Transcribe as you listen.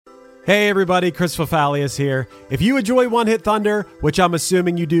Hey everybody, Chris Fafalius here. If you enjoy One Hit Thunder, which I'm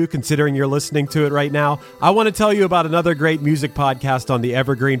assuming you do considering you're listening to it right now, I want to tell you about another great music podcast on the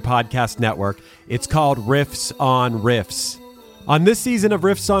Evergreen Podcast Network. It's called Riffs on Riffs. On this season of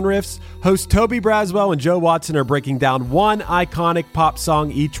Riffs on Riffs, hosts Toby Braswell and Joe Watson are breaking down one iconic pop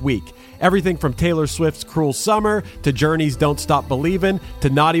song each week. Everything from Taylor Swift's Cruel Summer to Journey's Don't Stop Believin' to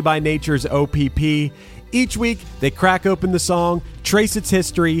Naughty by Nature's OPP. Each week, they crack open the song, trace its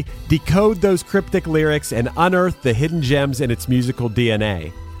history, decode those cryptic lyrics, and unearth the hidden gems in its musical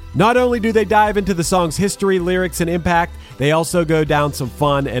DNA. Not only do they dive into the song's history, lyrics, and impact, they also go down some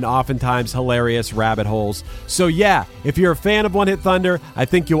fun and oftentimes hilarious rabbit holes. So yeah, if you're a fan of One Hit Thunder, I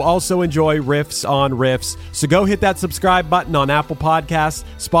think you'll also enjoy Riffs on Riffs. So go hit that subscribe button on Apple Podcasts,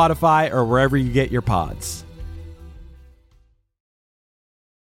 Spotify, or wherever you get your pods.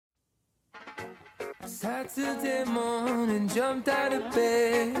 Saturday morning, jumped out of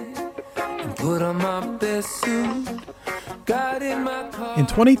bed and put on my best suit. Got in my car. In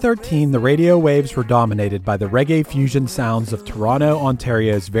 2013, the radio waves were dominated by the reggae fusion sounds of Toronto,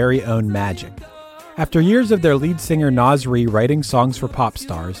 Ontario's very own Magic. After years of their lead singer Nasri writing songs for pop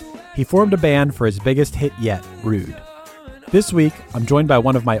stars, he formed a band for his biggest hit yet, Rude. This week, I'm joined by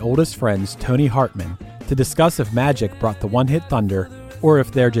one of my oldest friends, Tony Hartman, to discuss if Magic brought the One Hit Thunder or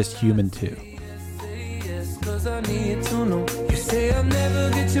if they're just human too. I need to know. You say I'll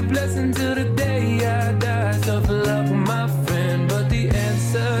never get your blessing till the day I die. Tough love, my friend, but the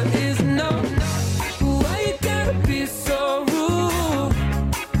answer is no. Why you gotta be so rude?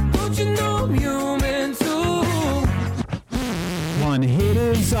 Don't you know I'm human too? One hit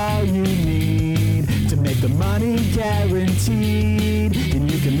is all you need to make the money guaranteed,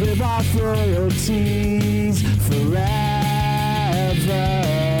 and you can live off royalties forever.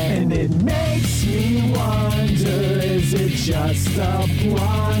 And it makes me wonder, is it just a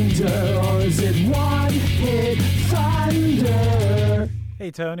blunder, or is it one hit thunder?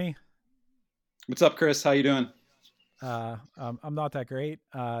 Hey, Tony. What's up, Chris? How you doing? I'm not that great.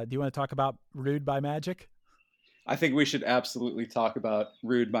 Do you want to talk about Rude by Magic? I think we should absolutely talk about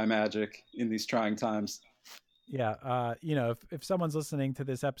Rude by Magic in these trying times. Yeah. If someone's listening to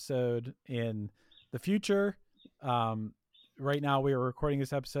this episode in the future, right now we are recording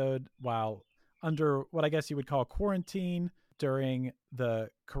this episode while under what I guess you would call quarantine during the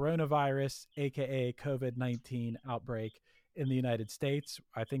coronavirus, aka COVID-19 outbreak in the United States.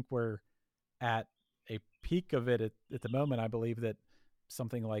 I think we're at a peak of it at the moment. I believe that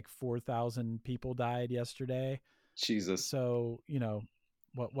something like 4,000 people died yesterday. Jesus. So,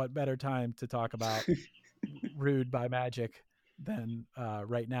 what better time to talk about Rude by Magic than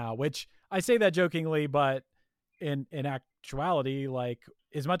right now, which I say that jokingly, but in actuality, like,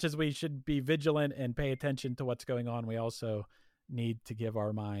 as much as we should be vigilant and pay attention to what's going on, we also need to give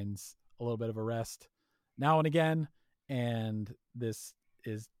our minds a little bit of a rest now and again. And this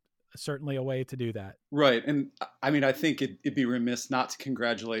is certainly a way to do that. Right. And I mean, I think it'd be remiss not to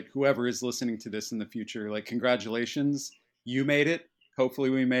congratulate whoever is listening to this in the future. Like, congratulations, you made it. Hopefully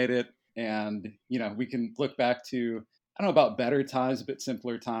we made it. And, we can look back to, I don't know about better times, but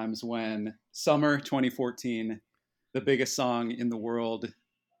simpler times when summer 2014, the biggest song in the world,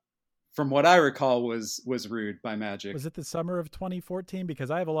 from what I recall, was Rude by Magic. Was it the summer of 2014?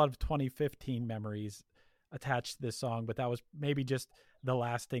 Because I have a lot of 2015 memories attached to this song, but that was maybe just the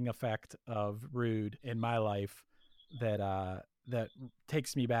lasting effect of Rude in my life that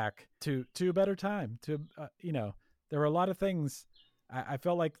takes me back to a better time. There were a lot of things. I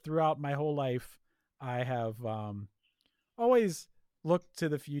felt like throughout my whole life, I have always looked to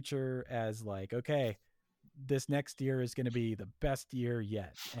the future as like, okay, this next year is going to be the best year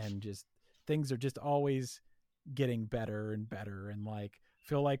yet. And just things are just always getting better and better. And like,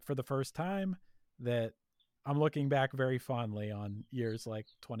 feel like for the first time that I'm looking back very fondly on years like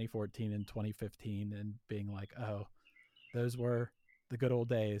 2014 and 2015 and being like, oh, those were the good old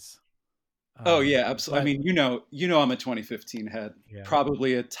days. Oh yeah, absolutely. I mean, I'm a 2015 head. Yeah.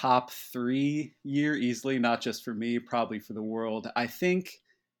 Probably a top 3 year easily, not just for me, probably for the world. I think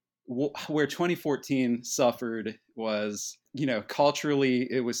where 2014 suffered was,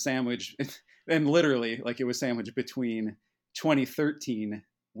 culturally it was sandwiched, and literally like it was sandwiched between 2013,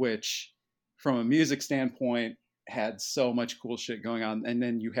 which from a music standpoint had so much cool shit going on, and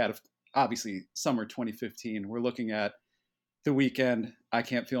then you had obviously summer 2015. We're looking at The Weeknd, I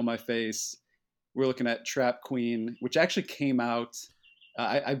Can't Feel My Face. We're looking at Trap Queen, which actually came out.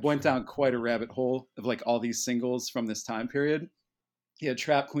 I went down quite a rabbit hole of like all these singles from this time period. You had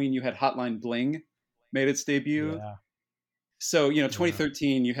Trap Queen, you had Hotline Bling made its debut. Yeah. So,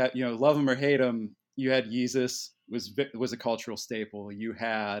 2013, you had, Love 'Em or Hate 'Em, you had Yeezus was a cultural staple. You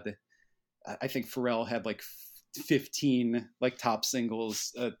had I think Pharrell had like 15 like top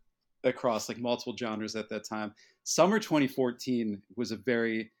singles across like multiple genres at that time. Summer 2014 was a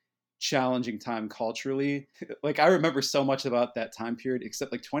very challenging time culturally. Like I remember so much about that time period,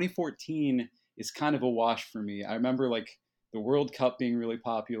 except like 2014 is kind of a wash for me. I remember like the World Cup being really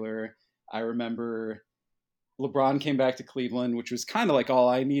popular. I remember LeBron came back to Cleveland, which was kind of like all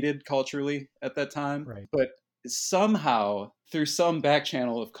I needed culturally at that time. Right. But somehow through some back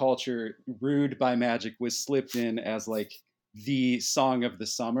channel of culture, Rude by Magic was slipped in as like the song of the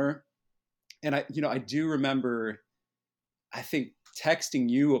summer. And I do remember, I think texting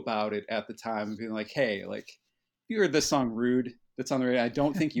you about it at the time and being like, hey, like you heard this song Rude that's on the radio. I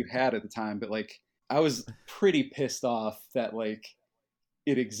don't think you had at the time, but like I was pretty pissed off that like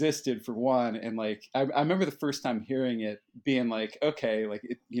it existed for one. And like I remember the first time hearing it being like, okay, like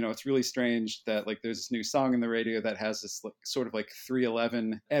it's really strange that like there's this new song in the radio that has this like, sort of like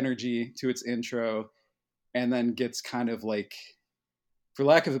 311 energy to its intro, and then gets kind of like, for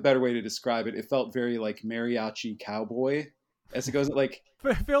lack of a better way to describe it, it felt very like mariachi cowboy as it goes. Like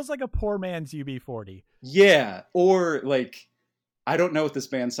it feels like a poor man's UB40. Yeah, or like I don't know what this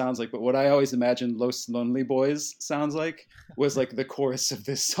band sounds like, but what I always imagined Los Lonely Boys sounds like was like the chorus of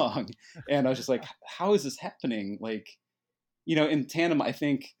this song. And I was just like, how is this happening? Like, in tandem, I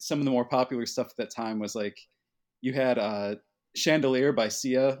think some of the more popular stuff at that time was like, you had Chandelier by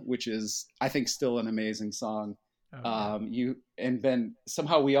Sia, which is, I think, still an amazing song. And then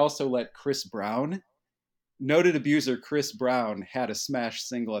somehow we also let Chris Brown, noted abuser Chris Brown, had a smash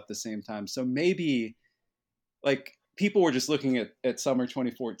single at the same time. So maybe like people were just looking at summer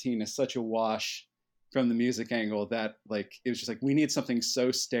 2014 as such a wash from the music angle that like it was just like we need something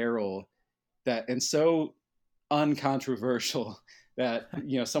so sterile that and so uncontroversial that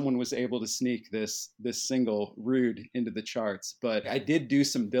someone was able to sneak this single Rude into the charts. But I did do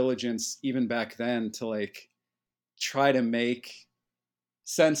some diligence even back then to like try to make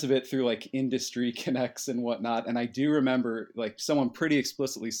sense of it through like industry connects and whatnot. And I do remember like someone pretty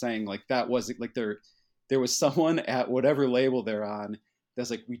explicitly saying like that wasn't like there was someone at whatever label they're on that's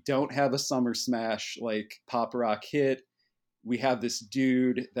like, we don't have a summer smash like pop rock hit. We have this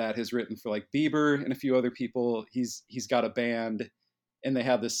dude that has written for like Bieber and a few other people. He's got a band and they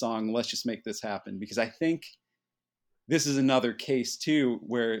have this song. Let's just make this happen. Because I think this is another case too,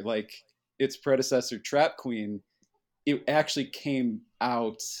 where like its predecessor Trap Queen, it actually came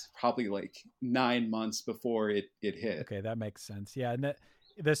out probably like 9 months before it hit. Okay, that makes sense. Yeah, and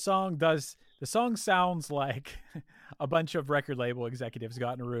the song sounds like a bunch of record label executives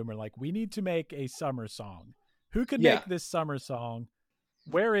got in a room and like, we need to make a summer song. Who can make this summer song?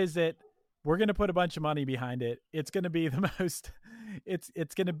 Where is it? We're going to put a bunch of money behind it. It's going to be the most, it's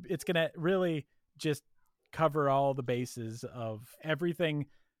going to really just cover all the bases of everything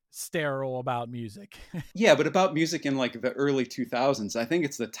sterile about music. Yeah, but about music in like the early 2000s, I think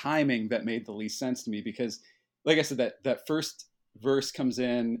it's the timing that made the least sense to me, because like I said, that first verse comes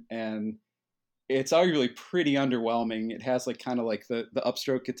in and it's arguably pretty underwhelming. It has like kind of like the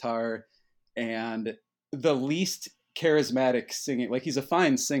upstroke guitar and the least charismatic singing. Like he's a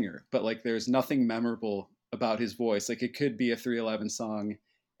fine singer, but like there's nothing memorable about his voice. Like it could be a 311 song.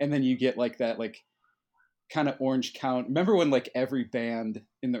 And then you get like that like kind of Orange County. Remember when like every band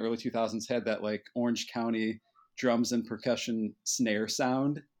in the early 2000s had that like Orange County drums and percussion snare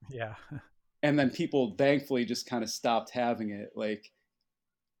sound? Yeah. And then people thankfully just kind of stopped having it. Like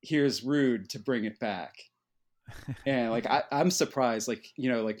here's Rude to bring it back. And like I'm surprised, like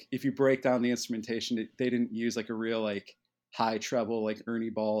like if you break down the instrumentation, they didn't use like a real like high treble like Ernie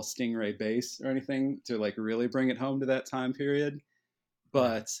Ball Stingray bass or anything to like really bring it home to that time period.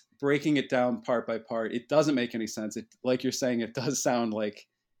 But breaking it down part by part, it doesn't make any sense. It, like you're saying, it does sound like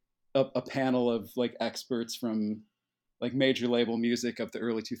a panel of like experts from like major label music of the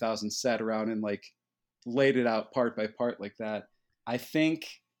early 2000s sat around and like laid it out part by part like that. I think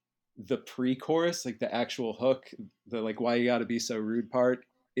the pre-chorus, like the actual hook, the like why you gotta be so rude part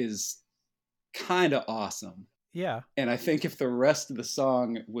is kind of awesome. Yeah. And I think if the rest of the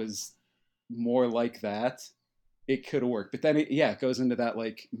song was more like that, it could have worked. But then it goes into that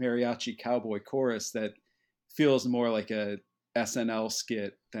like mariachi cowboy chorus that feels more like a SNL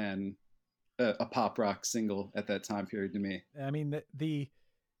skit than a pop rock single at that time period to me. I mean, the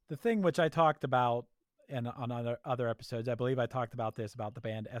thing which I talked about and on other episodes, I believe I talked about this, about the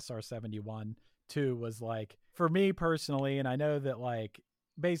band SR-71 too, was like, for me personally, and I know that like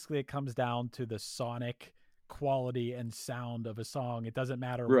basically it comes down to the sonic quality and sound of a song. It doesn't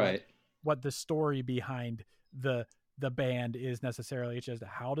matter what the story behind the band is necessarily. It's just,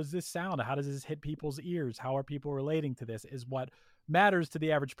 how does this sound? How does this hit people's ears? How are people relating to this is what matters to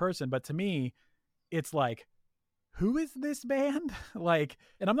the average person. But to me, it's like, who is this band? Like,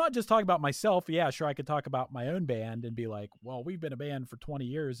 and I'm not just talking about myself. Yeah, sure, I could talk about my own band and be like, well, we've been a band for 20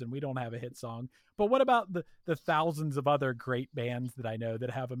 years and we don't have a hit song. But what about the thousands of other great bands that I know that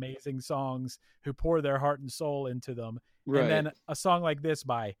have amazing songs, who pour their heart and soul into them? Right. And then a song like this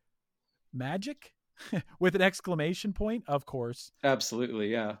by Magic with an exclamation point, of course.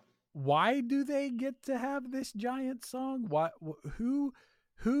 Absolutely, yeah. Why do they get to have this giant song?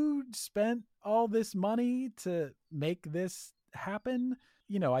 Who spent all this money to make this happen?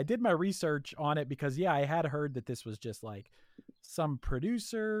 You know, I did my research on it because, yeah, I had heard that this was just like some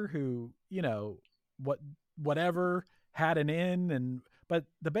producer who, you know, whatever had an in, but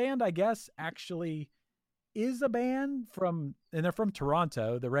the band, I guess, actually is a band and they're from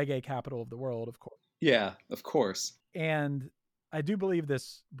Toronto, the reggae capital of the world, of course. Yeah, of course. And I do believe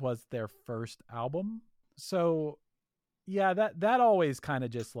this was their first album. So yeah, that always kind of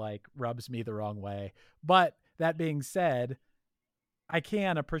just like rubs me the wrong way. But that being said, I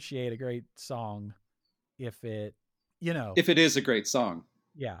can appreciate a great song if it is a great song.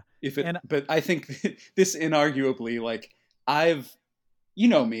 Yeah. But I think this inarguably, like, you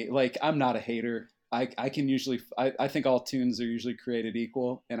know me, like, I'm not a hater. I can usually, I think all tunes are usually created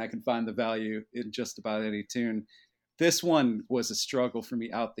equal, and I can find the value in just about any tune. This one was a struggle for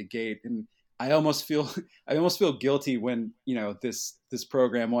me out the gate, and I almost feel guilty when, you know, this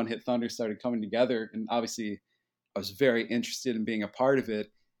program One Hit Thunder started coming together, and obviously I was very interested in being a part of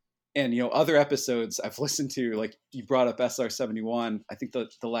it. And, you know, other episodes I've listened to, like you brought up SR-71. I think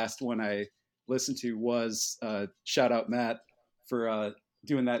the last one I listened to was shout out Matt for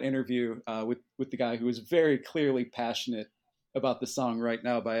doing that interview with the guy who was very clearly passionate about the song Right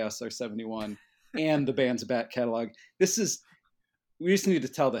Now by SR-71 and the band's back catalog. We just need to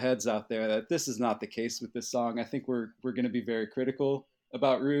tell the heads out there that this is not the case with this song. I think we're going to be very critical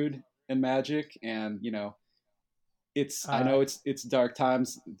about Rude and Magic, and, you know, I know it's dark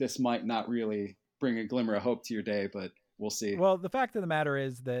times. This might not really bring a glimmer of hope to your day, but we'll see. Well, the fact of the matter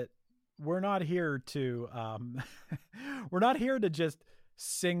is that we're not here to just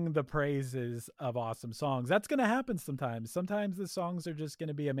sing the praises of awesome songs. That's going to happen sometimes. Sometimes the songs are just going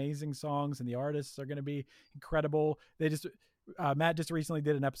to be amazing songs and the artists are going to be incredible. Matt just recently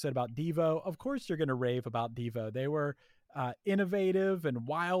did an episode about Devo. Of course you're going to rave about Devo. They were innovative and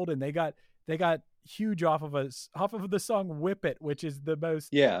wild, and they got huge off of the song Whip It, which is the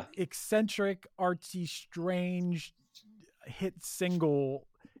most eccentric, artsy, strange hit single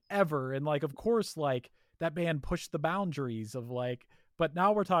ever. And, like, of course, like, that band pushed the boundaries of, like, but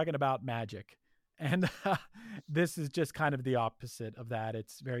now we're talking about Magic, and this is just kind of the opposite of that.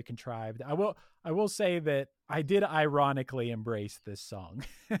 It's very contrived. I will say that I did ironically embrace this song.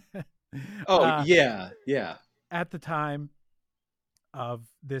 Yeah. At the time of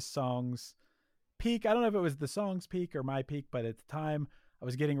this song's peak, I don't know if it was the song's peak or my peak, but at the time I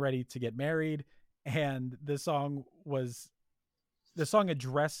was getting ready to get married, and the song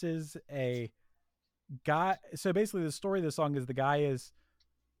addresses a guy. So basically the story of the song is the guy is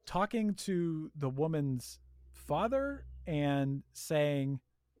talking to the woman's father and saying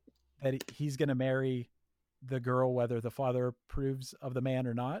that he's going to marry the girl whether the father approves of the man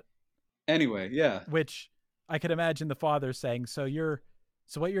or not. Anyway, yeah. Which I could imagine the father saying, so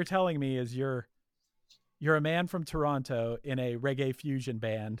what you're telling me is you're a man from Toronto in a reggae fusion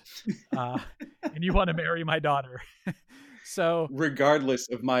band, and you want to marry my daughter. So regardless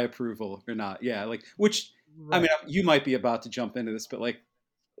of my approval or not. Yeah. Like, which, right. I mean, you might be about to jump into this, but, like,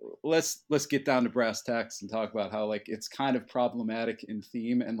 let's get down to brass tacks and talk about how, like, it's kind of problematic in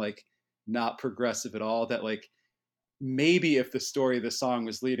theme and, like, not progressive at all. That, like, maybe if the story of the song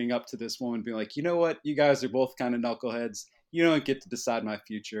was leading up to this woman being like, you know what, you guys are both kind of knuckleheads. You don't get to decide my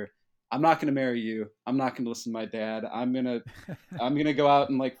future. I'm not going to marry you. I'm not going to listen to my dad. I'm going to go out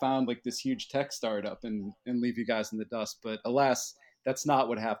and, like, found, like, this huge tech startup and leave you guys in the dust. But alas, that's not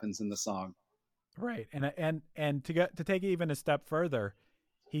what happens in the song. Right. And to take it even a step further,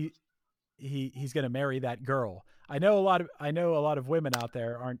 he's going to marry that girl. I know a lot of women out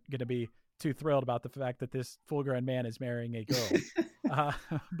there aren't going to be too thrilled about the fact that this full-grown man is marrying a girl.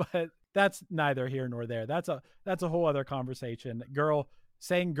 But that's neither here nor there. That's a whole other conversation.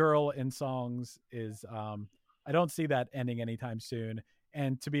 Saying girl in songs is, I don't see that ending anytime soon.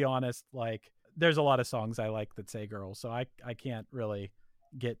 And to be honest, like, there's a lot of songs I like that say girl, so I can't really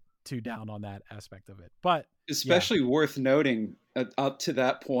get too down on that aspect of it. But especially worth noting up to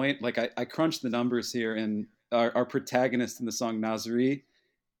that point, like, I crunched the numbers here, and our protagonist in the song, Nazri,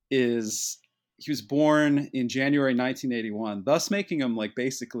 he was born in January 1981, thus making him, like,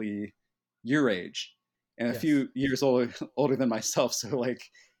 basically your age. and a few years older than myself. So like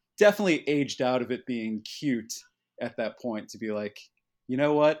definitely aged out of it being cute at that point to be like, you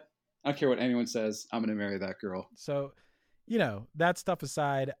know what? I don't care what anyone says. I'm going to marry that girl. So, you know, that stuff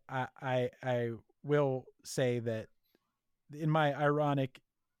aside, I will say that in my ironic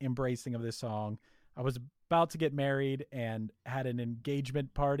embracing of this song, I was about to get married and had an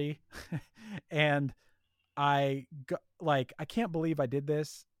engagement party. And I can't believe I did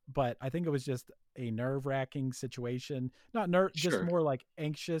this, but I think it was just a nerve-wracking situation. Just more like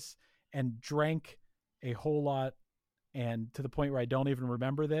anxious, and drank a whole lot, and to the point where I don't even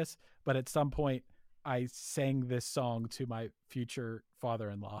remember this, but at some point I sang this song to my future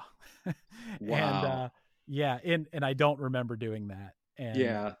father-in-law. Wow. And I don't remember doing that.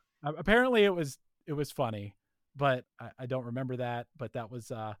 And apparently it was funny, but I don't remember that. But that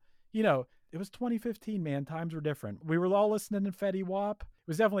was, it was 2015, man. Times were different. We were all listening to Fetty Wap. It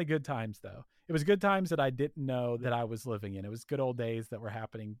was definitely good times, though. It was good times that I didn't know that I was living in. It was good old days that were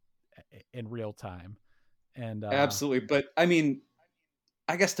happening in real time. And absolutely. But I mean,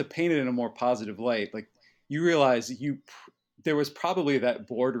 I guess to paint it in a more positive light, like you realize there was probably that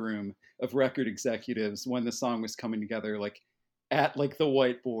boardroom of record executives when the song was coming together, like at like the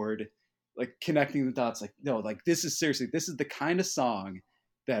whiteboard, like connecting the dots, like, no, like this is the kind of song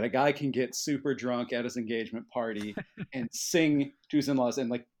that a guy can get super drunk at his engagement party and sing to his in-laws. And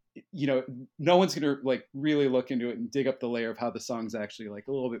like, you know, no one's going to like really look into it and dig up the layer of how the song's actually like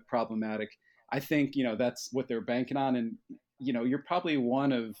a little bit problematic. I think, you know, that's what they're banking on. And, you know, you're probably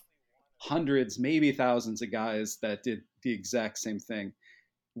one of hundreds, maybe thousands of guys that did the exact same thing.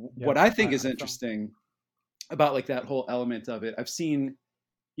 What I think is interesting about like that whole element of it, I've seen,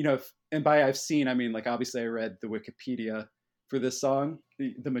 you know, and by I've seen, I mean, like, obviously I read the Wikipedia for this song,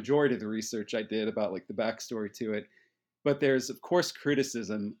 the majority of the research I did about like the backstory to it, but there's of course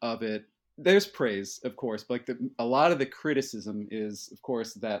criticism of it. There's praise, of course, but like a lot of the criticism is of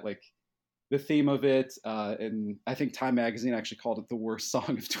course that like the theme of it, and I think Time Magazine actually called it the worst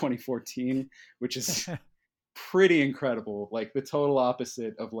song of 2014, which is pretty incredible. Like the total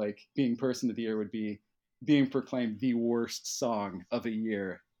opposite of like being Person of the Year would be being proclaimed the worst song of a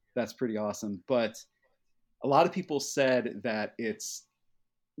year. That's pretty awesome. But a lot of people said that it's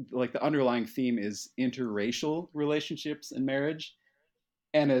like the underlying theme is interracial relationships and marriage.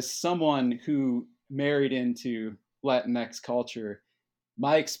 And as someone who married into Latinx culture,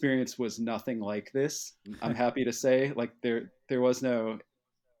 my experience was nothing like this. I'm happy to say, like there was no,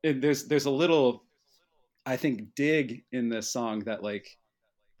 there's a little, I think, dig in this song that like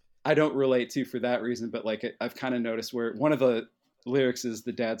I don't relate to for that reason, but like I've kind of noticed where one of the lyrics is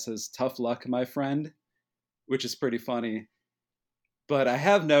the dad says, "Tough luck, my friend," which is pretty funny. But I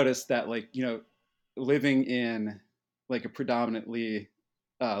have noticed that, like, you know, living in like a predominantly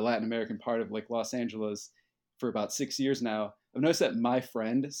Latin American part of like Los Angeles for about 6 years now, I've noticed that "my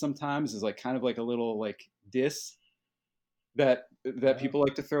friend" sometimes is like kind of like a little like diss that people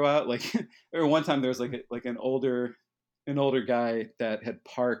like to throw out. Like, or one time there was like an older guy that had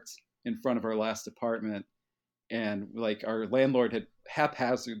parked in front of our last apartment, and like our landlord had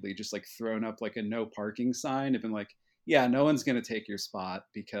haphazardly just like thrown up like a no parking sign and been like, yeah, no one's going to take your spot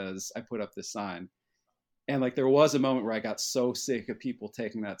because I put up this sign. And like there was a moment where I got so sick of people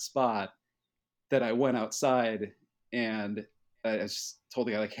taking that spot that I went outside and I just told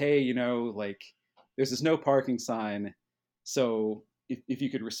the guy, like, hey, you know, like there's this no parking sign, so if you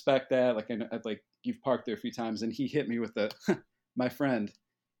could respect that, like, I'd like, you've parked there a few times. And he hit me with the, "My friend,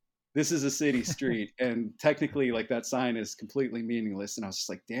 this is a city street, and technically like that sign is completely meaningless." And I was just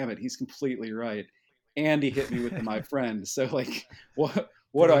like, damn it, he's completely right. And he hit me with the "my friend." So like, what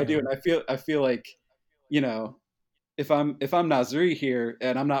do I do? And I feel like, you know, if I'm Nasri here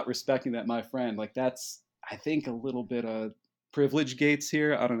and I'm not respecting that "my friend," like that's, I think, a little bit of privilege gates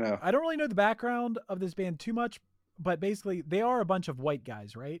here. I don't know. I don't really know the background of this band too much, but basically they are a bunch of white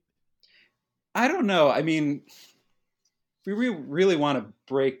guys, right? I don't know. I mean, if we really want to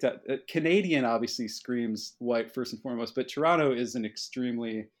break that, Canadian obviously screams white first and foremost, but Toronto is an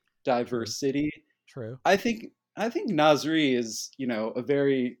extremely diverse city. True. I think Nasri is, you know, a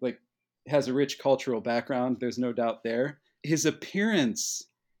very like has a rich cultural background. There's no doubt there. His appearance,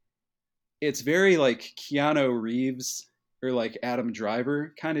 it's very like Keanu Reeves or like Adam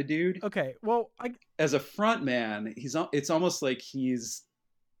Driver kind of dude. Okay. Well, as a front man, it's almost like he's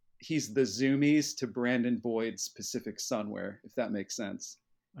the Zoomies to Brandon Boyd's Pacific Sunwear, if that makes sense.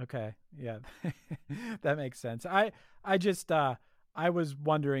 Okay. Yeah, that makes sense. I just, I was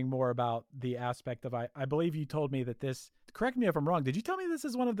wondering more about the aspect of, I believe you told me that this, correct me if I'm wrong, did you tell me this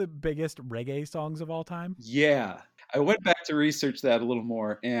is one of the biggest reggae songs of all time? Yeah. I went back to research that a little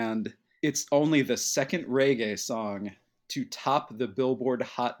more, and it's only the second reggae song to top the Billboard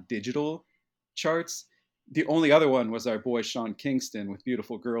Hot Digital charts. The only other one was our boy Sean Kingston with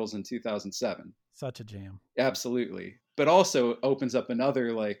Beautiful Girls in 2007. Such a jam. Absolutely. But also opens up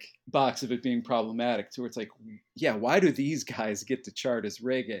another like box of it being problematic to where it's like, yeah, why do these guys get to chart as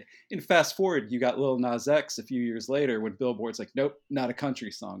reggae? And fast forward, you got Lil Nas X a few years later when Billboard's like, nope, not a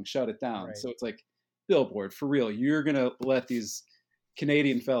country song, shut it down. Right. So it's like, Billboard, for real, you're going to let these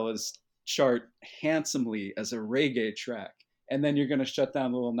Canadian fellas chart handsomely as a reggae track, and then you're going to shut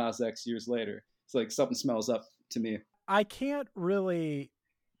down Lil Nas X years later. It's like something smells up to me. I can't really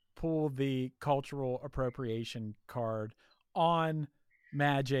pull the cultural appropriation card on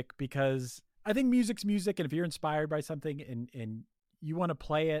Magic because I think music's music, and if you're inspired by something and you want to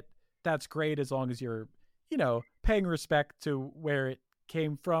play it, that's great as long as you're, paying respect to where it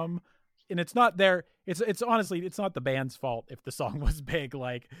came from. And it's not their, it's honestly, it's not the band's fault if the song was big.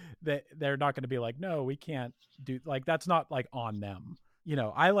 Like they're not going to be like, no, we can't do, like, that's not like on them.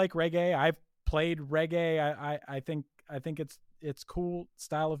 I like reggae. I've played reggae. I think it's cool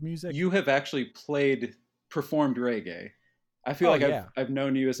style of music. You have actually performed reggae. I feel like I've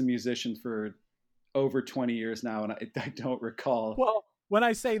known you as a musician for over 20 years now, and I don't recall. Well, when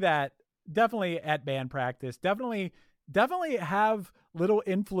I say that, definitely at band practice, definitely have little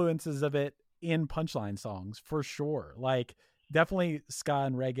influences of it in Punchline songs for sure. Like definitely ska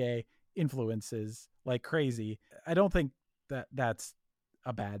and reggae influences like crazy. I don't think that's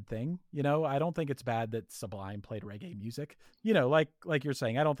a bad thing. I don't think it's bad that Sublime played reggae music. Like you're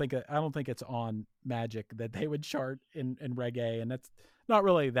saying, I don't think it's on Magic that they would chart in reggae, and that's not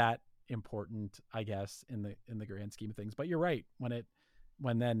really that important, I guess, in the grand scheme of things. But you're right, when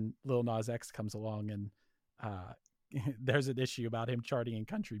then Lil Nas X comes along and there's an issue about him charting in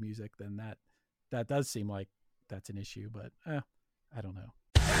country music, then that does seem like that's an issue. But I don't know.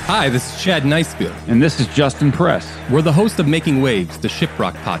 Hi, this is Chad Nicefield. And this is Justin Press. We're the host of Making Waves, the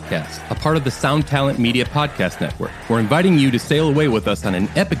Shiprock podcast, a part of the Sound Talent Media Podcast Network. We're inviting you to sail away with us on an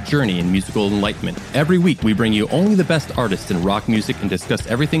epic journey in musical enlightenment. Every week, we bring you only the best artists in rock music and discuss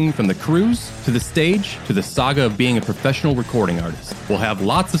everything from the cruise, to the stage, to the saga of being a professional recording artist. We'll have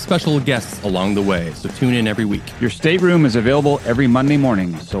lots of special guests along the way, so tune in every week. Your stateroom is available every Monday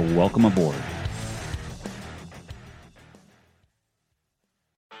morning, so welcome aboard.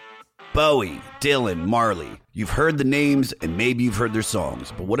 Bowie, Dylan, Marley. You've heard the names and maybe you've heard their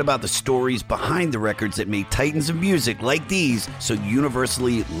songs, but what about the stories behind the records that made titans of music like these so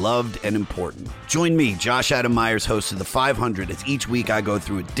universally loved and important? Join me, Josh Adam Myers, host of The 500, as each week I go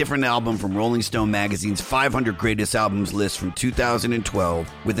through a different album from Rolling Stone magazine's 500 Greatest Albums list from 2012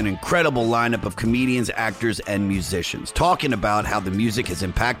 with an incredible lineup of comedians, actors, and musicians talking about how the music has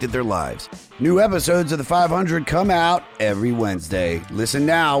impacted their lives. New episodes of The 500 come out every Wednesday. Listen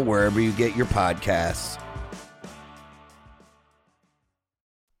now wherever you get your podcasts.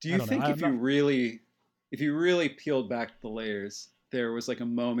 Do you think if you really peeled back the layers, there was like a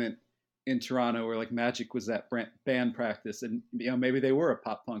moment in Toronto where like Magic was at band practice, and maybe they were a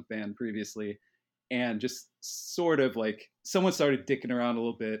pop punk band previously, and just sort of like someone started dicking around a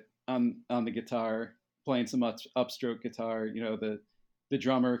little bit on the guitar, playing some upstroke guitar. The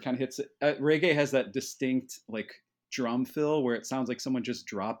drummer kind of hits it. Reggae has that distinct like drum fill where it sounds like someone just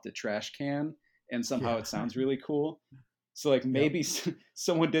dropped a trash can, and somehow it sounds really cool. So like maybe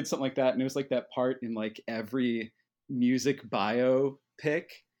someone did something like that, and it was like that part in like every music bio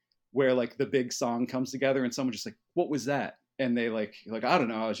pic where like the big song comes together and someone just like, what was that? And they like, I don't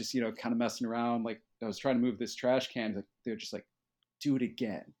know, I was just, kind of messing around. Like I was trying to move this trash can. Like, they're just like, do it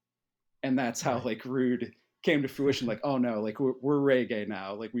again. And that's how like Rude came to fruition. Like, oh no, like we're reggae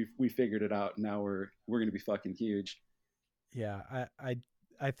now. Like we figured it out. Now we're going to be fucking huge. Yeah.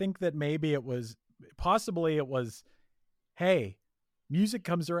 I think that maybe it was, hey, music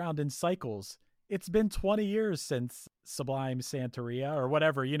comes around in cycles. It's been 20 years since Sublime Santeria or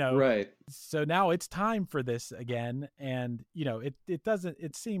whatever, Right. So now it's time for this again. And, we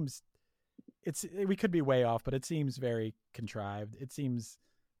could be way off, but it seems very contrived. It seems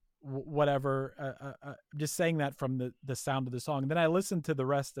whatever. Just saying that from the sound of the song. And then I listened to the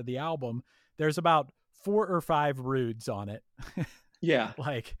rest of the album. There's about 4 or 5 Rudes on it. Yeah.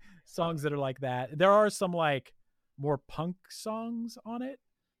 Like songs that are like that. There are some like more punk songs on it,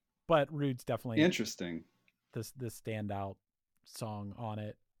 but Rude's definitely interesting. This standout song on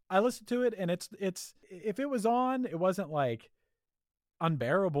it. I listened to it, and it's if it was on, it wasn't like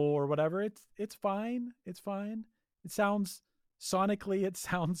unbearable or whatever. It's fine. It's fine. It sounds sonically, it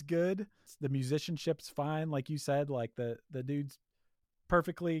sounds good. The musicianship's fine, like you said. Like the dude's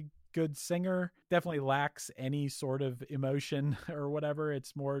perfectly good singer. Definitely lacks any sort of emotion or whatever.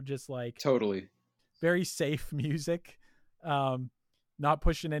 It's more just like totally very safe music. Not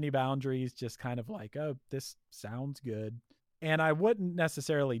pushing any boundaries, just kind of like, oh, this sounds good. And I wouldn't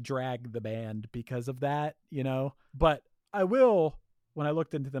necessarily drag the band because of that, you know, but I will, when I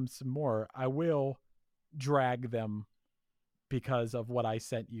looked into them some more, I will drag them because of what I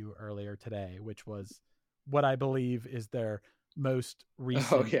sent you earlier today, which was what I believe is their most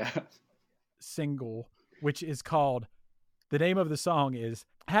recent single, which is called, the name of the song is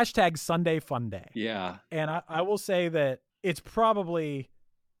 #Sunday Fun Day. Yeah. And I will say that it's probably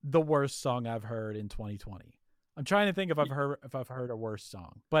the worst song I've heard in 2020. I'm trying to think if I've heard a worse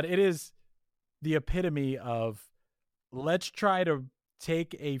song, but it is the epitome of, let's try to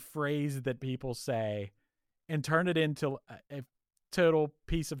take a phrase that people say and turn it into a total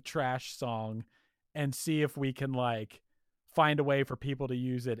piece of trash song and see if we can like find a way for people to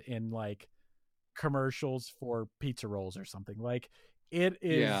use it in like commercials for pizza rolls or something. Like, it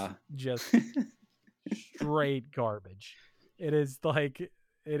is just straight garbage. It is like,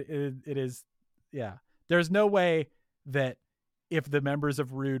 it is. Yeah. There's no way that if the members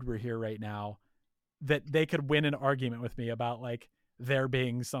of Rude were here right now, that they could win an argument with me about like there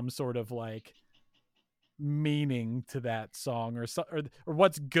being some sort of like meaning to that song or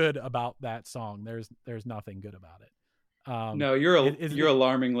what's good about that song. There's nothing good about it. No, you're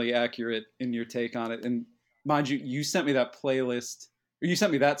alarmingly accurate in your take on it. And mind you, you sent me that playlist, or you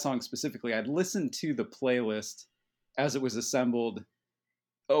sent me that song specifically. I'd listened to the playlist as it was assembled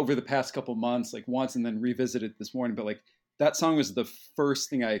over the past couple months, like once, and then revisited this morning. But like, that song was the first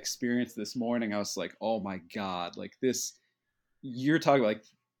thing I experienced this morning. I was like, oh my God, like this, you're talking like,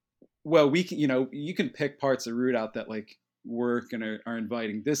 well, we can, you know, you can pick parts of Rude out that like are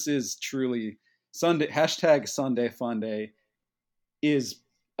inviting. This is truly Sunday, #Sunday Fun Day is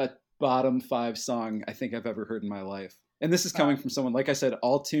a bottom 5 song I think I've ever heard in my life. And this is coming from someone, like I said,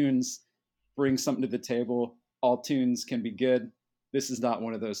 all tunes bring something to the table. All tunes can be good. This is not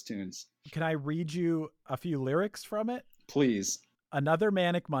one of those tunes. Can I read you a few lyrics from it? Please. Another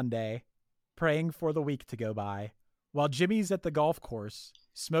manic Monday, praying for the week to go by, while Jimmy's at the golf course,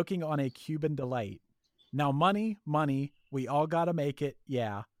 smoking on a Cuban delight. Now money, we all gotta make it,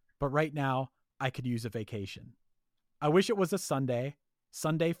 yeah, but right now, I could use a vacation. I wish it was a Sunday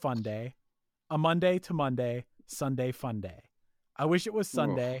Fun Day, a Monday to Monday, Sunday Fun Day. I wish it was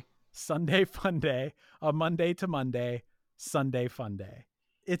Sunday Fun Day, a Monday to Monday, Sunday Fun Day.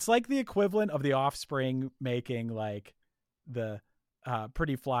 It's like the equivalent of the Offspring making like the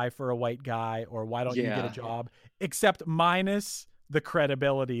Pretty Fly for a White Guy or Why Don't You Get a Job, except minus the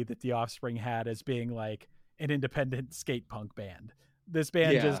credibility that the Offspring had as being like an independent skate punk band. This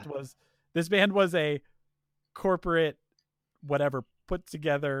band this band was a corporate whatever put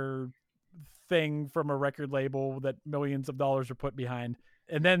together thing from a record label that millions of dollars were put behind.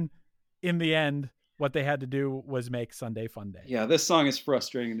 And then in the end, what they had to do was make Sunday Fun Day. Yeah, this song is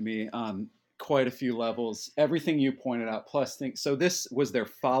frustrating to me on quite a few levels. Everything you pointed out, plus so this was their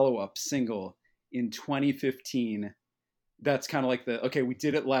follow-up single in 2015. That's kind of like okay, we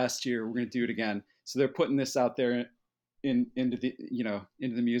did it last year, we're going to do it again. So they're putting this out there into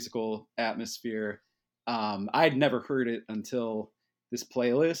the musical atmosphere. I'd never heard it until this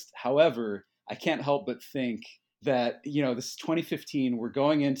playlist. However, I can't help but think that, this is 2015, we're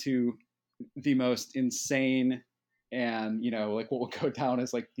going into the most insane and, like what will go down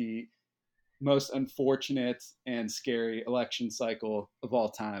as like the most unfortunate and scary election cycle of all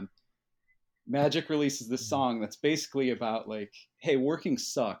time. Magic releases this song that's basically about like, hey, working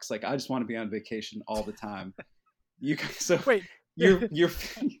sucks. Like, I just want to be on vacation all the time.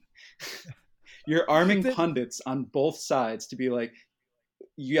 You're arming pundits on both sides to be like,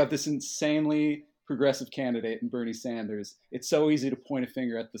 you have this insanely progressive candidate in Bernie Sanders. It's so easy to point a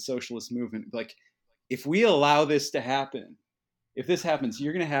finger at the socialist movement. Like, if we allow this to happen, if this happens,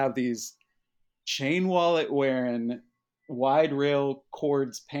 you're going to have these chain wallet wearing, wide rail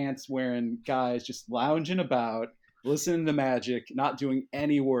cords pants wearing guys just lounging about, listening to Magic, not doing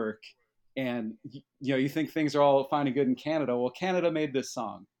any work. And, you think things are all fine and good in Canada. Well, Canada made this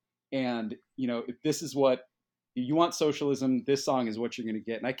song. And, if this is what you want, socialism, this song is what you're going to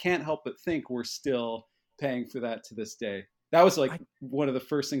get. And I can't help but think we're still paying for that to this day. That was like one of the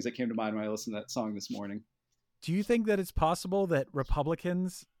first things that came to mind when I listened to that song this morning. Do you think that it's possible that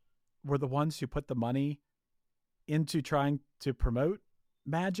Republicans were the ones who put the money into trying to promote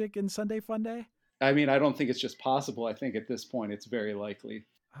Magic in Sunday Fun Day? I mean, I don't think it's just possible. I think at this point it's very likely.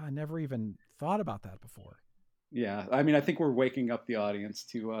 I never even thought about that before. Yeah. I mean, I think we're waking up the audience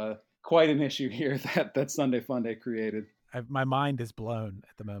to quite an issue here that Sunday Fun Day created. my mind is blown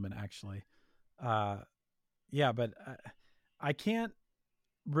at the moment, actually. Yeah, but I can't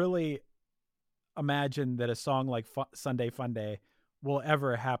really imagine that a song like Sunday Funday will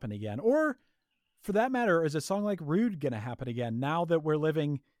ever happen again. Or for that matter, is a song like Rude going to happen again now that we're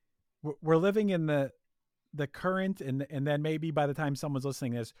living in the current and then maybe by the time someone's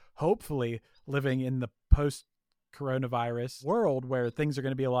listening to this, hopefully living in the post coronavirus world where things are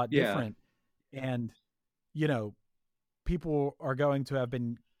going to be a lot different. And, you know, people are going to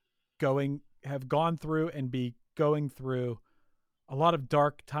have gone through and be going through a lot of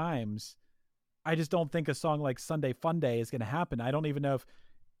dark times. I just don't think a song like Sunday Funday is going to happen. I don't even know if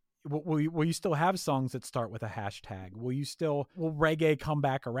will you still have songs that start with a hashtag? Will reggae come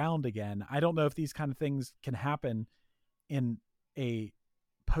back around again? I don't know if these kind of things can happen in a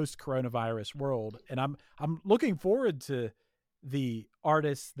post-coronavirus world. And I'm looking forward to the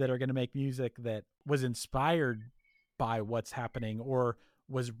artists that are going to make music that was inspired by what's happening or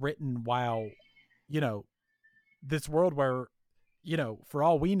was written while, you know, this world where, you know, for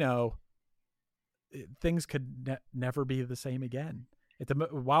all we know, things could never be the same again.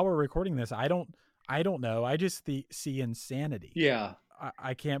 While we're recording this, I don't know. I just see insanity. Yeah.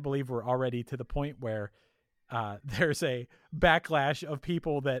 I can't believe we're already to the point where there's a backlash of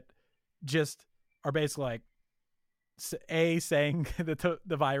people that just are basically like, saying that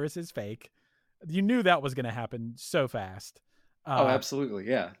the virus is fake. You knew that was going to happen so fast. Oh, absolutely.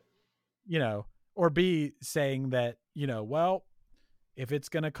 Yeah. You know, or B, saying that, you know, well, if it's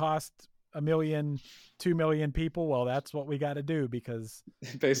going to cost 1 million, 2 million people, well, that's what we got to do because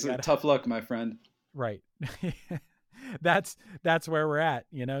basically tough luck, my friend. Right. That's where we're at,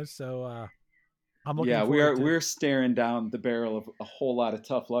 you know? So, I'm looking forward to... we're staring down the barrel of a whole lot of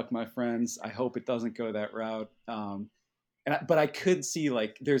tough luck, my friends. I hope it doesn't go that route. But I could see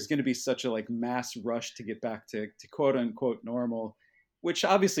like there's going to be such a like mass rush to get back to quote unquote normal, which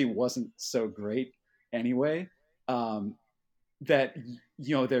obviously wasn't so great anyway. That,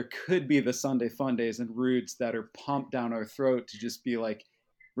 you know, there could be the Sunday Fundays and Rudes that are pumped down our throat to just be like,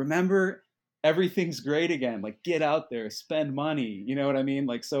 remember, everything's great again. Like, get out there, spend money. You know what I mean?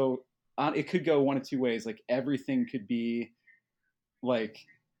 Like, so it could go one of two ways. Like, everything could be like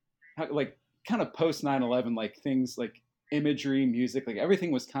kind of post 9/11, like things like imagery, music, like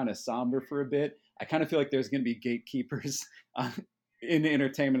everything was kind of somber for a bit. I kind of feel like there's going to be gatekeepers in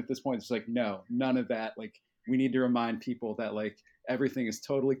entertainment at this point. It's like, no, none of that. Like, we need to remind people that like everything is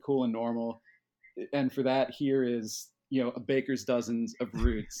totally cool and normal. And for that, here is, you know, a baker's dozens of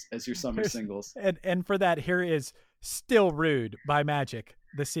Rudes as your summer singles. And for that, here is Still Rude by Magic,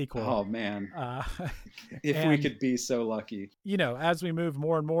 the sequel. Oh man. If we could be so lucky. You know, as we move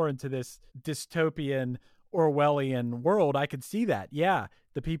more and more into this dystopian Orwellian world, I could see that. Yeah.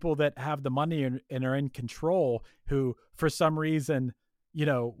 The people that have the money and are in control, who for some reason, you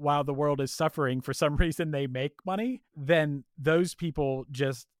know, while the world is suffering, for some reason they make money, then those people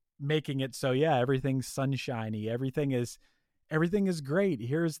just making it so, yeah, everything's sunshiny. Everything is great.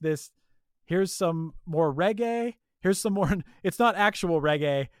 Here's some more reggae. Here's some more, it's not actual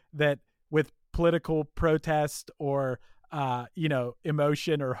reggae that with political protest or, you know,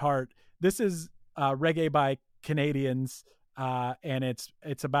 emotion or heart. This is reggae by Canadians. And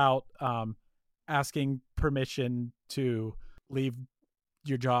it's about asking permission to leave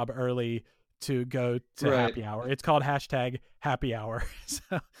your job early to go to happy hour. It's called #happy-hour.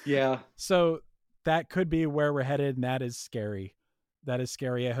 So that could be where we're headed, and that is scary.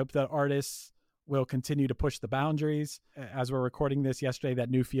 I hope that artists will continue to push the boundaries. As we're recording this yesterday,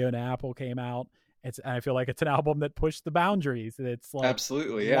 that new Fiona Apple came out. I feel like it's an album that pushed the boundaries. It's like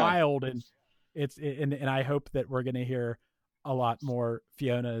absolutely wild, and and I hope that we're going to hear a lot more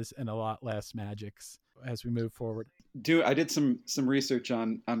Fionas and a lot less Magics as we move forward. I did some research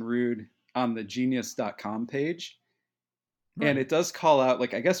on Rude on the genius.com page. Right. And it does call out,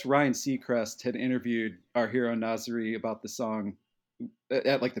 like, I guess Ryan Seacrest had interviewed our hero Nasri about the song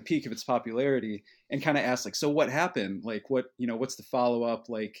at like the peak of its popularity and kind of asked like, so what happened? Like, what's the follow up?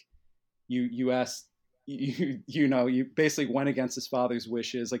 Like you asked, you basically went against his father's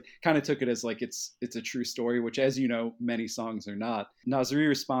wishes, like kind of took it as like, it's a true story, which, as you know, many songs are not. Nasri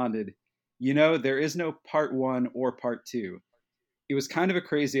responded, there is no part 1 or part 2. It was kind of a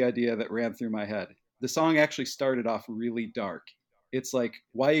crazy idea that ran through my head. The song actually started off really dark. It's like,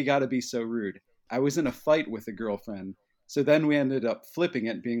 why you gotta be so rude? I was in a fight with a girlfriend. So then we ended up flipping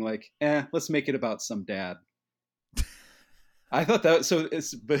it, being like, let's make it about some dad. I thought that,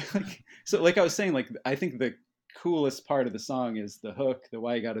 like I was saying, like, I think the coolest part of the song is the hook, the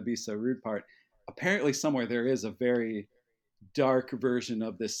why you gotta be so rude part. Apparently somewhere there is a very dark version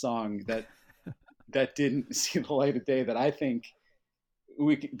of this song that didn't see the light of day that I think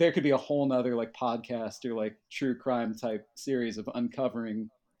there could be a whole nother like podcast or like true crime type series of uncovering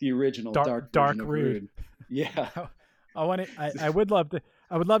the original dark version of Rude. Yeah. I would love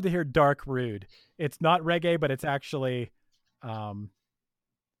to hear Dark Rude. It's not reggae, but it's actually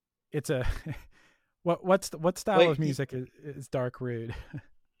it's a what style like, of music is Dark Rude?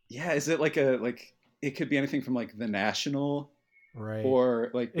 Yeah, is it like it could be anything from like The National, right?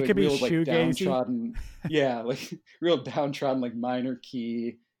 Or like it could be real, like downtrodden, yeah, like real downtrodden, like minor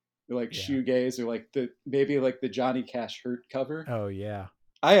key, or like shoegaze, or like maybe like the Johnny Cash Hurt cover. Oh yeah,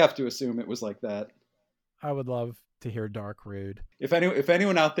 I have to assume it was like that. I would love to hear Dark Rude. If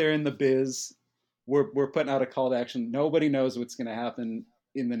anyone out there in the biz, we're putting out a call to action. Nobody knows what's going to happen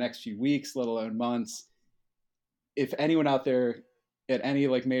in the next few weeks, let alone months. If anyone out there at any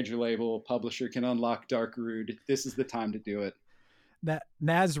like major label publisher can unlock Dark Rude, this is the time to do it.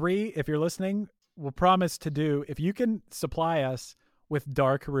 Nasri, if you're listening, we'll promise to do, if you can supply us with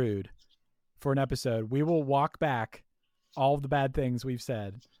Dark Rude for an episode, we will walk back all of the bad things we've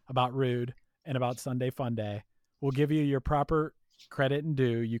said about Rude and about Sunday Fun Day. We'll give you your proper credit and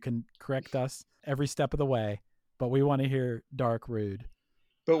due. You can correct us every step of the way, but we want to hear Dark Rude.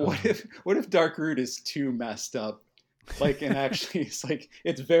 But what if Dark Rude is too messed up? Like, and actually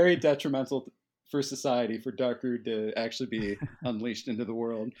it's very detrimental for society for Dark Rude to actually be unleashed into the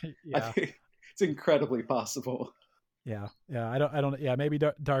world. Yeah. I think it's incredibly possible. Yeah. I don't. Yeah, maybe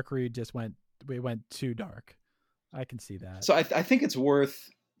Dark Rude just went too dark. I can see that. So I think it's worth,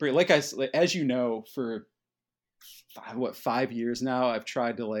 like as you know, for 5 years now, I've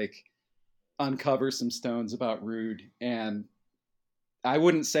tried to like uncover some stones about Rude, and I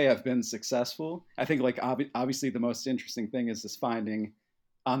wouldn't say I've been successful. I think like obviously the most interesting thing is this finding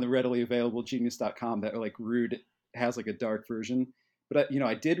on the readily available genius.com that like Rude has like a dark version. But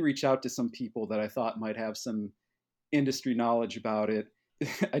I did reach out to some people that I thought might have some industry knowledge about it.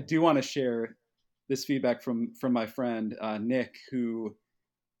 I do want to share this feedback from my friend Nick, who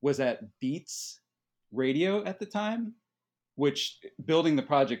was at Beats Radio at the time, which building the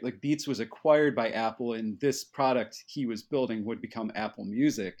project, like Beats was acquired by Apple, and this product he was building would become Apple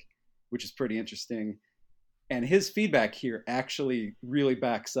Music, which is pretty interesting. And his feedback here actually really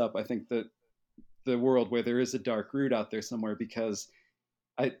backs up, I think, the world where there is a Dark Rude out there somewhere, because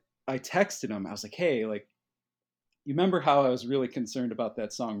I texted him. I was like, hey, like, you remember how I was really concerned about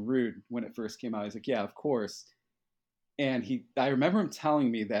that song Rude when it first came out? He's like, yeah, of course. And I remember him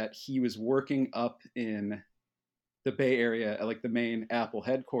telling me that he was working up in the Bay Area at like the main Apple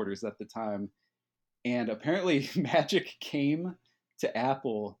headquarters at the time. And apparently Magic came to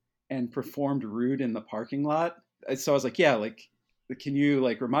Apple and performed Rude in the parking lot. So I was like, yeah, like, can you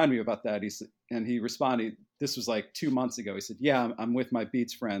like remind me about that? And he responded, this was like 2 months ago. He said, yeah, I'm with my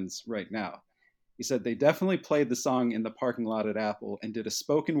Beats friends right now. He said they definitely played the song in the parking lot at Apple and did a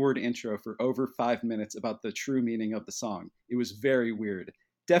spoken word intro for over 5 minutes about the true meaning of the song. It was very weird.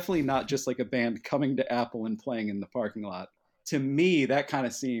 Definitely not just like a band coming to Apple and playing in the parking lot. To me, that kind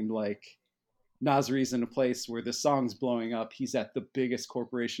of seemed like Nasri's in a place where the song's blowing up. He's at the biggest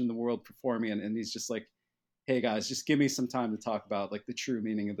corporation in the world performing, and he's just like, hey guys, just give me some time to talk about like the true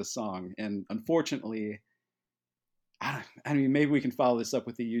meaning of the song. And unfortunately, I mean, maybe we can follow this up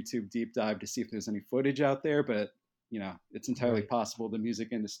with a YouTube deep dive to see if there's any footage out there, but it's entirely possible the music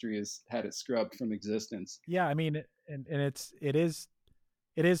industry has had it scrubbed from existence. Yeah. I mean, and it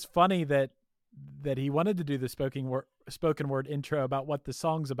is funny that he wanted to do the spoken word intro about what the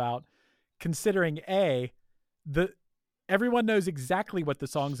song's about, considering everyone knows exactly what the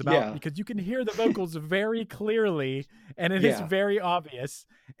song's about because you can hear the vocals very clearly and it is very obvious.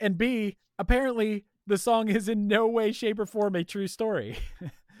 And B, apparently the song is in no way, shape, or form a true story.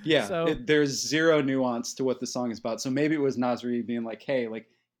 Yeah, so there's zero nuance to what the song is about. So maybe it was Nasri being like, hey, like,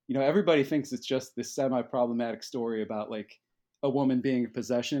 everybody thinks it's just this semi-problematic story about like a woman being a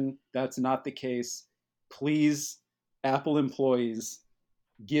possession. That's not the case. Please, Apple employees,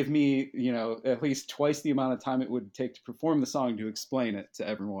 give me, at least twice the amount of time it would take to perform the song to explain it to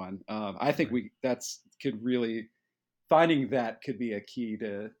everyone. I think finding that could be a key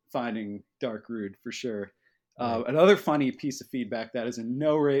to finding Dark Rude for sure. Another funny piece of feedback that is in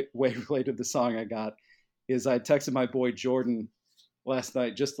no way related to the song I got is I texted my boy Jordan last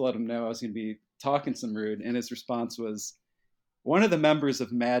night just to let him know I was going to be talking some Rude, and his response was, one of the members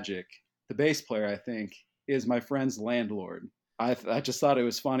of Magic, the bass player, I think, is my friend's landlord. I just thought it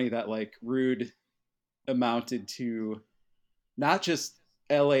was funny that like Rude amounted to not just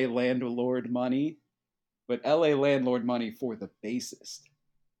LA landlord money, but LA landlord money for the bassist.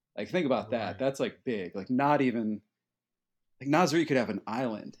 Like, think about that. That's like big. Like, not even like Nasri could have an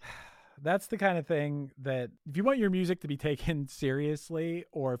island. that's the kind of thing that if you want your music to be taken seriously,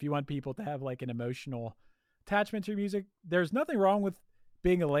 or if you want people to have like an emotional attachment to your music, there's nothing wrong with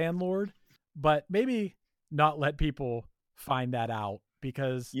being a landlord, but maybe not let people find that out,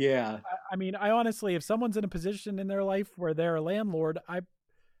 because I mean, I honestly, if someone's in a position in their life where they're a landlord,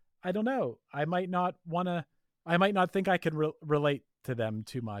 I don't know. I might not think I can relate to them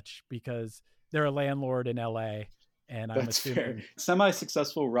too much because they're a landlord in LA. And I'm assuming fair.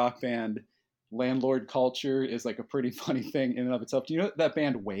 Semi-successful rock band landlord culture is like a pretty funny thing in and of itself. Do you know that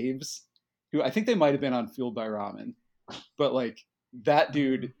band Waves? Who I think they might have been on Fueled by Ramen, but like that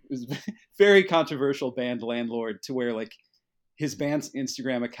dude was very controversial band landlord, to where like his band's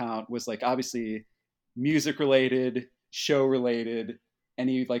Instagram account was like obviously music related, show related, and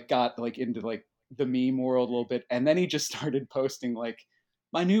he like got like into like the meme world a little bit, and then he just started posting like,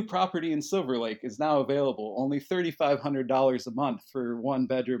 my new property in Silver Lake is now available, only $3,500 a month for 1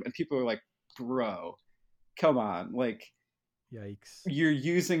 bedroom. And people are like, bro, come on. Like, yikes. You're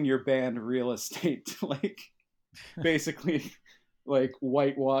using your band real estate to like basically like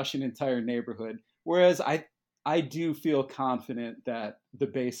whitewash an entire neighborhood. Whereas I do feel confident that the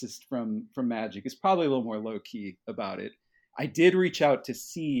bassist from Magic is probably a little more low key about it. I did reach out to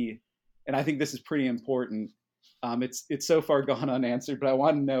see, and I think this is pretty important. It's so far gone unanswered, but I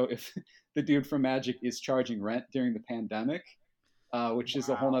want to know if the dude from Magic is charging rent during the pandemic, which is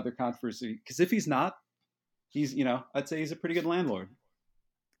a whole other controversy. Because if he's not, he's, I'd say he's a pretty good landlord.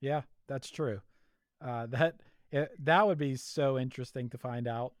 Yeah, that's true. That would be so interesting to find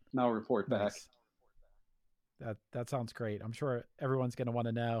out. And I'll report back. That sounds great. I'm sure everyone's going to want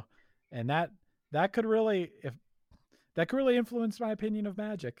to know, and that could really influence my opinion of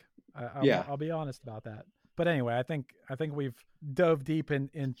Magic. I'll be honest about that. But anyway, I think we've dove deep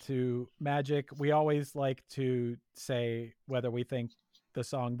into Magic. We always like to say whether we think the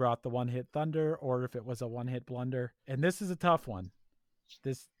song brought the one-hit thunder or if it was a one-hit blunder. And this is a tough one.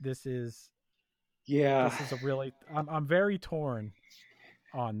 This is a really, I'm very torn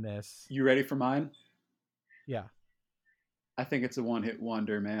on this. You ready for mine? Yeah. I think it's a one-hit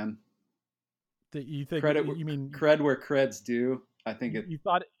wonder, man. You think you mean cred where cred's due? I think you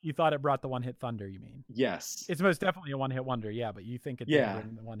thought it brought the one-hit thunder, you mean? Yes. It's most definitely a one-hit wonder, yeah, but you think it did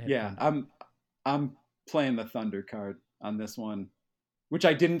bring the one-hit thunder. I'm playing the thunder card on this one, which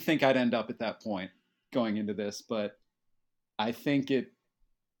I didn't think I'd end up at that point going into this, but I think it,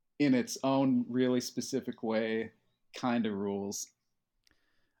 in its own really specific way, kind of rules.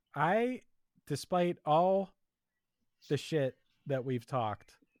 Despite all the shit that we've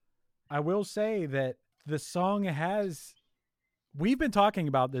talked, I will say that the song we've been talking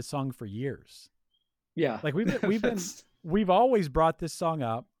about this song for years. Yeah. Like we've always brought this song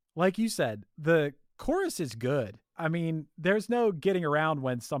up. Like you said, the chorus is good. I mean, there's no getting around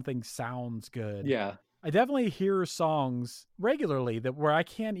when something sounds good. Yeah. I definitely hear songs regularly where I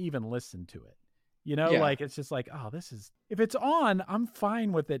can't even listen to it. Like it's just like, oh, if it's on, I'm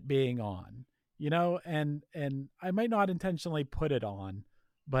fine with it being on, and I might not intentionally put it on,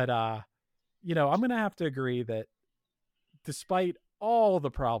 but I'm going to have to agree that despite all the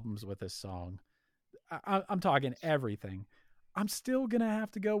problems with this song, I'm talking everything, I'm still going to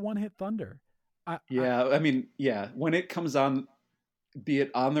have to go one-hit thunder. When it comes on, be it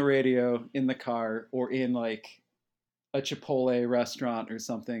on the radio, in the car, or in like a Chipotle restaurant or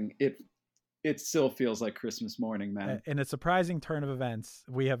something, it still feels like Christmas morning, man. In a surprising turn of events,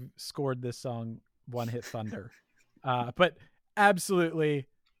 we have scored this song one-hit thunder. But absolutely,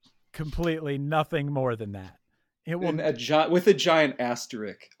 completely nothing more than that. It will, with a giant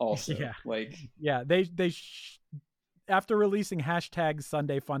asterisk also. They after releasing hashtag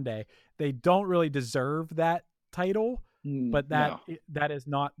Sunday Fun Day, they don't really deserve that title, but that is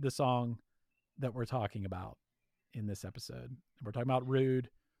not the song that we're talking about in this episode. We're talking about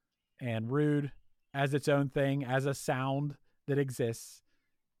Rude, and Rude as its own thing, as a sound that exists,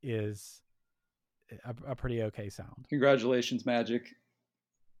 is a pretty okay sound. Congratulations, Magic.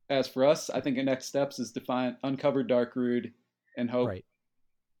 As for us, I think the next steps is to uncover Dark Rude and hope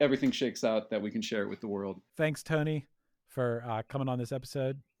everything shakes out that we can share it with the world. Thanks, Tony, for coming on this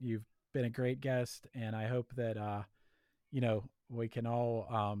episode. You've been a great guest, and I hope that we can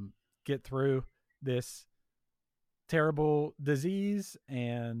all get through this terrible disease,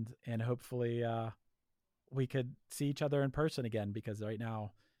 and hopefully we could see each other in person again, because right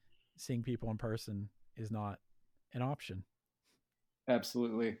now seeing people in person is not an option.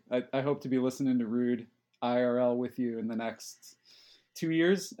 Absolutely. I hope to be listening to Rude IRL with you in the next 2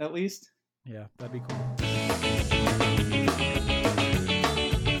 years at least. Yeah, that'd be cool.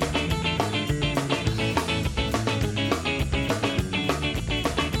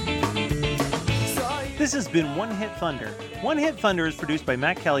 This has been One Hit Thunder. One Hit Thunder is produced by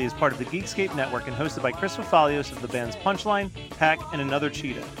Matt Kelly as part of the Geekscape Network and hosted by Chris Fafalios of the bands Punchline, Pack, and Another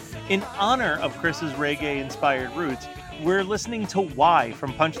Cheetah. In honor of Chris's reggae-inspired roots, we're listening to Why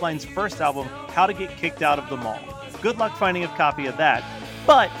from Punchline's first album, How to Get Kicked Out of the Mall. Good luck finding a copy of that,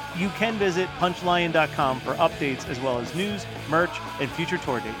 but you can visit punchlion.com for updates as well as news, merch, and future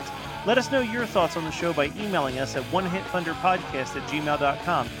tour dates. Let us know your thoughts on the show by emailing us at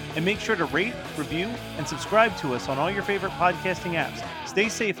onehitthunderpodcast@gmail.com, and make sure to rate, review, and subscribe to us on all your favorite podcasting apps. Stay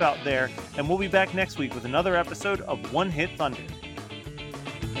safe out there, and we'll be back next week with another episode of One Hit Thunder.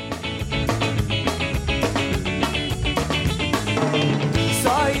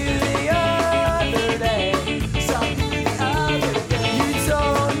 Saw you the other day. Saw you the other day. You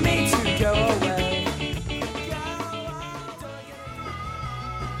told me to go away.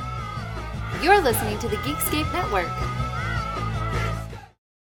 You're listening to the Geekscape Network.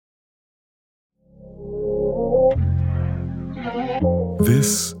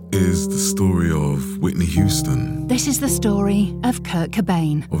 This is the story of Whitney Houston. This is the story of Kurt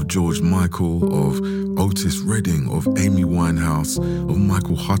Cobain. Of George Michael, of Otis Redding, of Amy Winehouse, of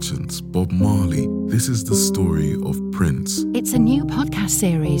Michael Hutchence, Bob Marley. This is the story of Prince. It's a new podcast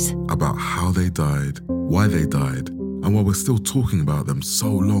series about how they died, why they died, and why we're still talking about them so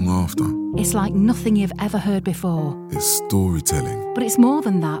long after. It's like nothing you've ever heard before. It's storytelling. But it's more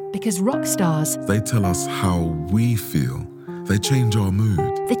than that, because rock stars, they tell us how we feel. They change our mood.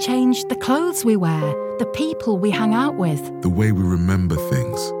 They change the clothes we wear, the people we hang out with, the way we remember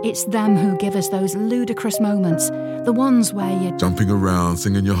things. It's them who give us those ludicrous moments, the ones where you're jumping around,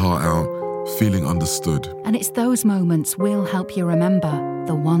 singing your heart out, feeling understood. And it's those moments we'll help you remember,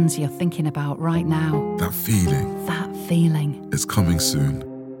 the ones you're thinking about right now. That feeling. That feeling. It's coming soon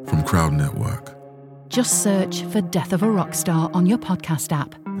from Crowd Network. Just search for Death of a Rock Star on your podcast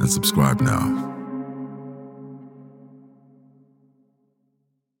app. And subscribe now.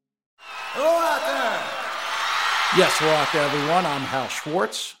 Yes, hello out there, everyone. I'm Hal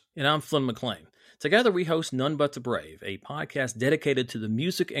Schwartz. And I'm Flynn McLean. Together we host None But the Brave, a podcast dedicated to the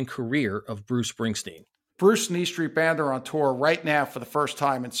music and career of Bruce Springsteen. Bruce and E Street Band are on tour right now for the first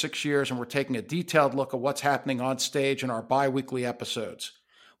time in 6 years, and we're taking a detailed look at what's happening on stage in our bi-weekly episodes.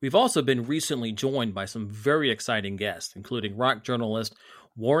 We've also been recently joined by some very exciting guests, including rock journalist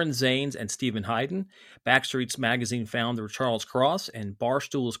Warren Zanes and Stephen Hyden, Backstreet's Magazine founder Charles Cross, and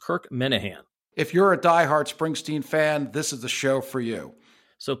Barstool's Kirk Minahan. If you're a diehard Springsteen fan, this is the show for you.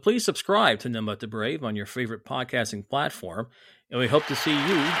 So please subscribe to None But the Brave on your favorite podcasting platform, and we hope to see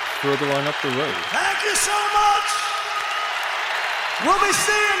you further on up the road. Thank you so much. We'll be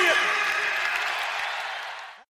seeing you.